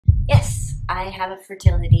I have a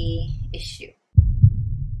fertility issue.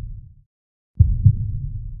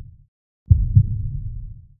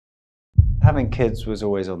 Having kids was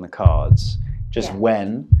always on the cards, just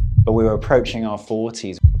when, but we were approaching our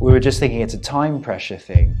 40s. We were just thinking it's a time pressure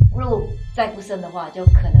thing. 如果再不生的话，就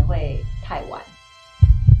可能会太晚。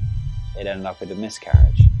 It ended up with a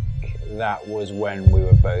miscarriage. That was when we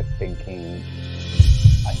were both thinking,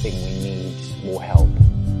 I think we need more help.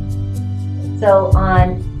 So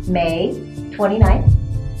on May 29th,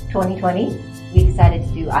 2020, we decided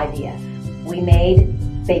to do IVF. We made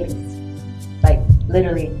babies, like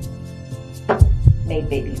literally made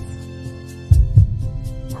babies.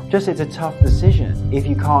 Just it's a tough decision. If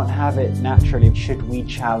you can't have it naturally, should we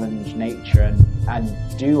challenge nature and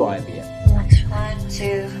do IVF? Next 1,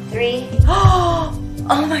 2, 3.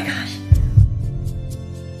 Oh my gosh.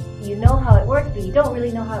 You know how it works, but you don't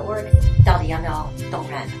really know how it works. 到底要不要冻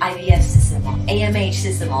卵 ？IVF 是什么 ？AMH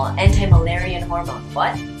是什么 ？Anti-Malarian hormone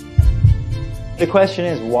what? The question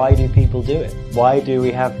is, why do people do it? Why do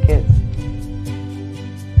we have kids?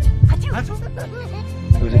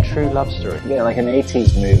 It was a true love story. Yeah, like an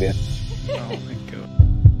 80s movie. Oh my god.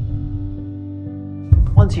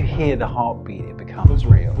 Once you hear the heartbeat, it becomes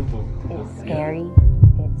real. It's scary,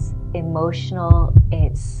 it's emotional,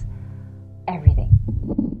 it's everything.